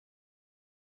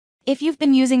If you've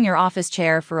been using your office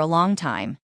chair for a long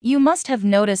time, you must have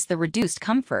noticed the reduced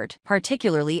comfort,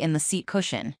 particularly in the seat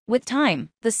cushion. With time,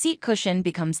 the seat cushion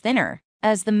becomes thinner,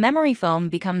 as the memory foam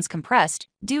becomes compressed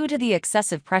due to the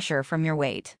excessive pressure from your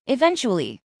weight.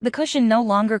 Eventually, the cushion no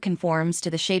longer conforms to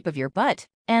the shape of your butt,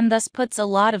 and thus puts a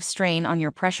lot of strain on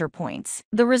your pressure points.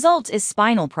 The result is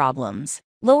spinal problems,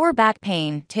 lower back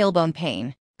pain, tailbone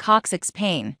pain, coccyx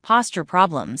pain, posture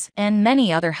problems, and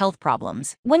many other health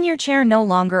problems. When your chair no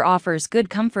longer offers good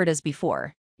comfort as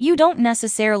before, you don't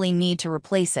necessarily need to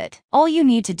replace it. All you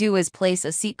need to do is place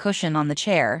a seat cushion on the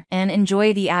chair and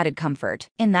enjoy the added comfort.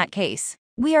 In that case,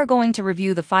 we are going to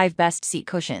review the 5 best seat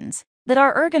cushions that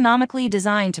are ergonomically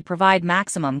designed to provide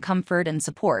maximum comfort and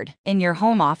support in your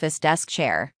home office desk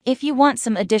chair. If you want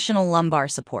some additional lumbar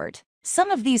support,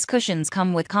 some of these cushions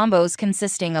come with combos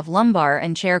consisting of lumbar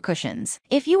and chair cushions.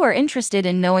 If you are interested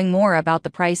in knowing more about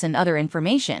the price and other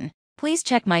information, please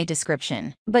check my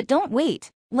description. But don't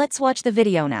wait. Let's watch the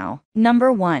video now.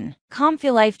 Number 1.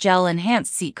 ComfiLife Gel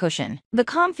Enhanced Seat Cushion. The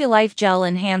ComfiLife Gel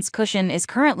Enhanced Cushion is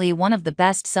currently one of the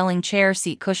best-selling chair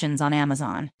seat cushions on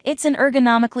Amazon. It's an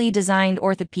ergonomically designed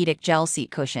orthopedic gel seat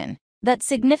cushion that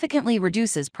significantly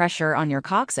reduces pressure on your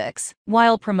coccyx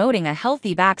while promoting a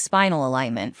healthy back spinal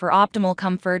alignment for optimal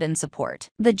comfort and support.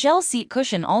 The gel seat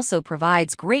cushion also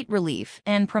provides great relief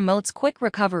and promotes quick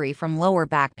recovery from lower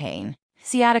back pain,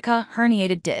 sciatica,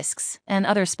 herniated discs, and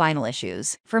other spinal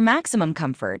issues. For maximum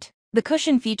comfort, the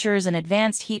cushion features an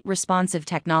advanced heat-responsive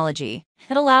technology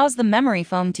that allows the memory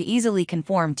foam to easily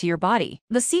conform to your body.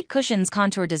 The seat cushion's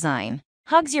contour design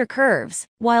hugs your curves,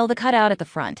 while the cutout at the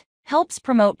front helps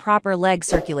promote proper leg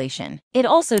circulation. It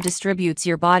also distributes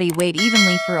your body weight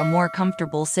evenly for a more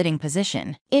comfortable sitting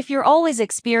position. If you're always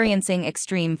experiencing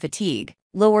extreme fatigue,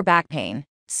 lower back pain,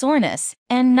 soreness,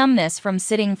 and numbness from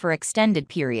sitting for extended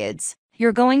periods,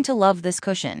 you're going to love this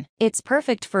cushion. It's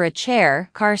perfect for a chair,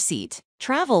 car seat,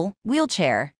 travel,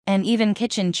 wheelchair, and even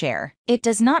kitchen chair. It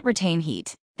does not retain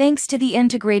heat. Thanks to the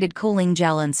integrated cooling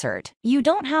gel insert, you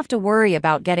don't have to worry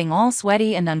about getting all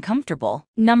sweaty and uncomfortable.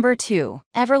 Number 2.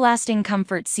 Everlasting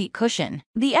Comfort Seat Cushion.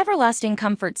 The Everlasting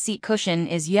Comfort Seat Cushion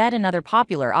is yet another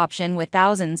popular option with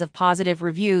thousands of positive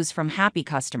reviews from happy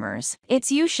customers.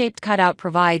 Its U-shaped cutout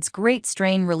provides great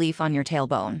strain relief on your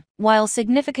tailbone, while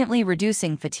significantly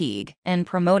reducing fatigue and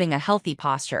promoting a healthy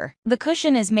posture. The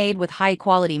cushion is made with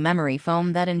high-quality memory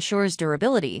foam that ensures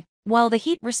durability, while the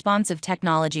heat-responsive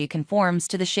technology conforms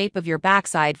to the shape of your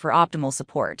backside for optimal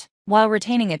support, while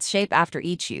retaining its shape after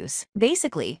each use.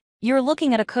 Basically, you're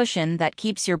looking at a cushion that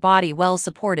keeps your body well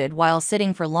supported while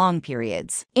sitting for long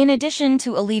periods. In addition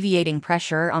to alleviating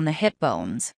pressure on the hip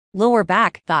bones, lower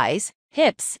back, thighs,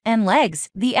 hips, and legs,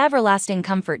 the Everlasting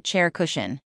Comfort Chair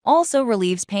Cushion also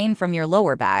relieves pain from your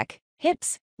lower back,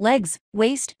 hips, legs,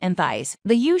 waist, and thighs.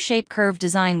 The U-shaped curve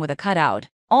design with a cutout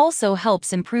also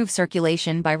helps improve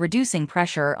circulation by reducing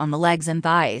pressure on the legs and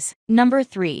thighs. Number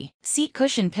 3. Seat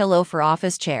Cushion Pillow for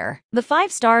Office Chair. The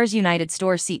 5 Stars United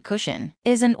Store Seat Cushion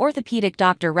is an orthopedic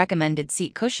doctor-recommended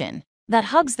seat cushion that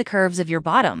hugs the curves of your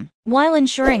bottom, while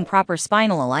ensuring proper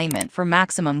spinal alignment for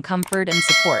maximum comfort and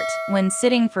support when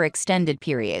sitting for extended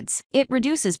periods. It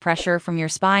reduces pressure from your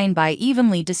spine by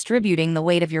evenly distributing the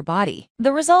weight of your body.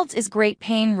 The result is great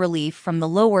pain relief from the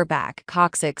lower back,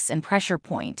 coccyx, and pressure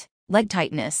point, leg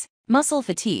tightness, muscle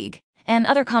fatigue, and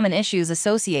other common issues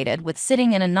associated with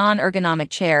sitting in a non-ergonomic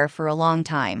chair for a long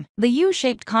time. The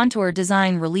U-shaped contour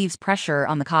design relieves pressure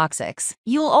on the coccyx.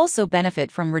 You'll also benefit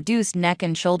from reduced neck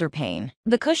and shoulder pain.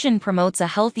 The cushion promotes a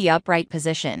healthy upright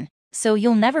position, so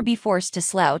you'll never be forced to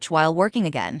slouch while working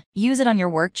again. Use it on your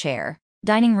work chair,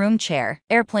 dining room chair,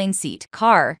 airplane seat,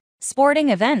 car, sporting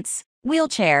events,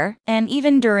 wheelchair, and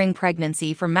even during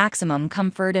pregnancy for maximum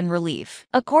comfort and relief.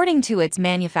 According to its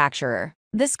manufacturer,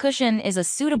 this cushion is a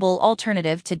suitable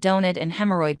alternative to donut and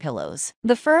hemorrhoid pillows.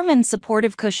 The firm and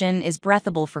supportive cushion is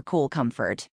breathable for cool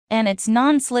comfort, and its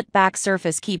non-slip back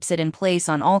surface keeps it in place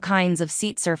on all kinds of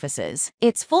seat surfaces.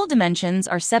 Its full dimensions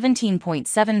are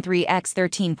 17.73 x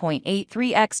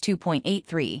 13.83 x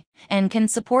 2.83 and can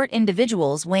support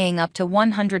individuals weighing up to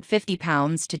 150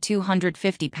 pounds to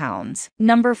 250 pounds.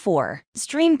 Number 4.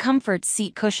 Xtreme Comfort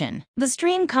Seat Cushion. The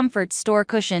Xtreme Comfort Store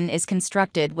Cushion is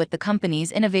constructed with the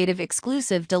company's innovative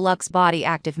exclusive deluxe body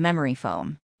active memory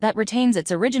foam that retains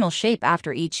its original shape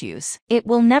after each use. It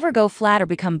will never go flat or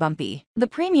become bumpy. The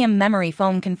premium memory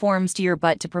foam conforms to your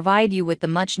butt to provide you with the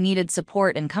much-needed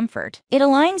support and comfort. It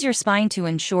aligns your spine to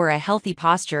ensure a healthy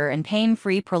posture and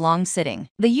pain-free prolonged sitting.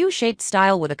 The U-shaped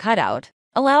style with a cutout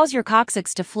allows your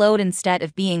coccyx to float instead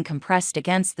of being compressed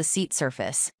against the seat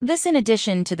surface. This, in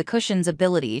addition to the cushion's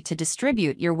ability to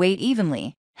distribute your weight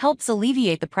evenly, helps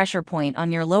alleviate the pressure point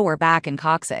on your lower back and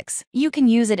coccyx. You can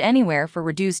use it anywhere for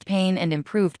reduced pain and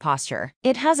improved posture.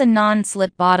 It has a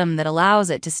non-slip bottom that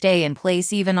allows it to stay in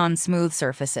place even on smooth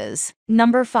surfaces.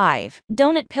 Number 5.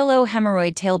 Donut Pillow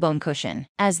Hemorrhoid Tailbone Cushion.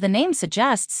 As the name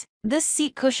suggests, this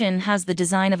seat cushion has the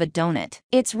design of a donut.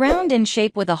 It's round in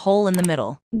shape with a hole in the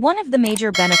middle. One of the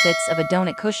major benefits of a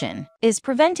donut cushion is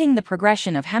preventing the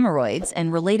progression of hemorrhoids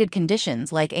and related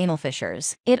conditions like anal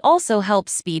fissures. It also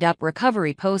helps speed up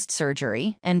recovery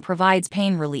post-surgery and provides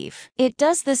pain relief. It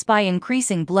does this by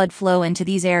increasing blood flow into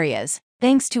these areas,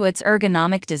 thanks to its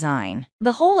ergonomic design.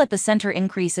 The hole at the center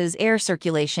increases air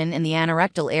circulation in the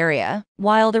anorectal area,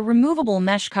 while the removable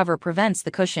mesh cover prevents the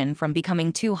cushion from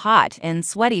becoming too hot and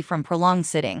sweaty from prolonged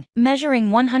sitting. Measuring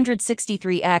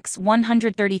 163 x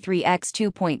 133 x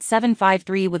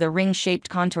 2.753 with a ring-shaped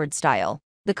contoured style,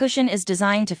 the cushion is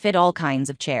designed to fit all kinds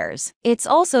of chairs. It's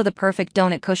also the perfect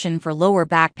donut cushion for lower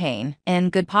back pain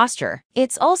and good posture.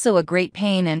 It's also a great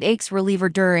pain and aches reliever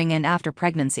during and after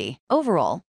pregnancy.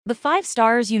 Overall, the 5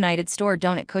 Stars United Store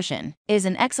donut cushion is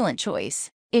an excellent choice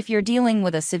if you're dealing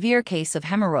with a severe case of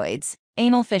hemorrhoids,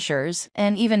 anal fissures,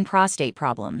 and even prostate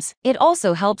problems. It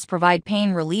also helps provide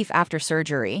pain relief after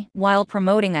surgery while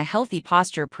promoting a healthy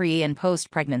posture pre- and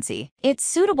post-pregnancy. It's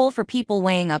suitable for people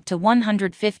weighing up to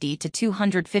 150 to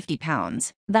 250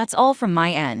 pounds. That's all from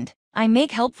my end. I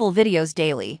make helpful videos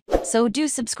daily, so do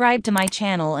subscribe to my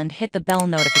channel and hit the bell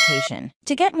notification.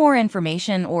 To get more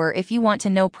information or if you want to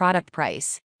know product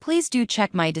price, please do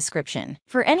check my description.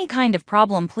 For any kind of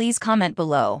problem, please comment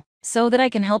below so that I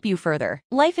can help you further.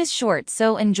 Life is short,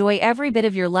 so enjoy every bit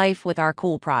of your life with our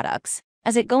cool products,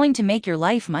 as it's going to make your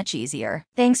life much easier.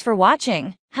 Thanks for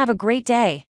watching. Have a great day.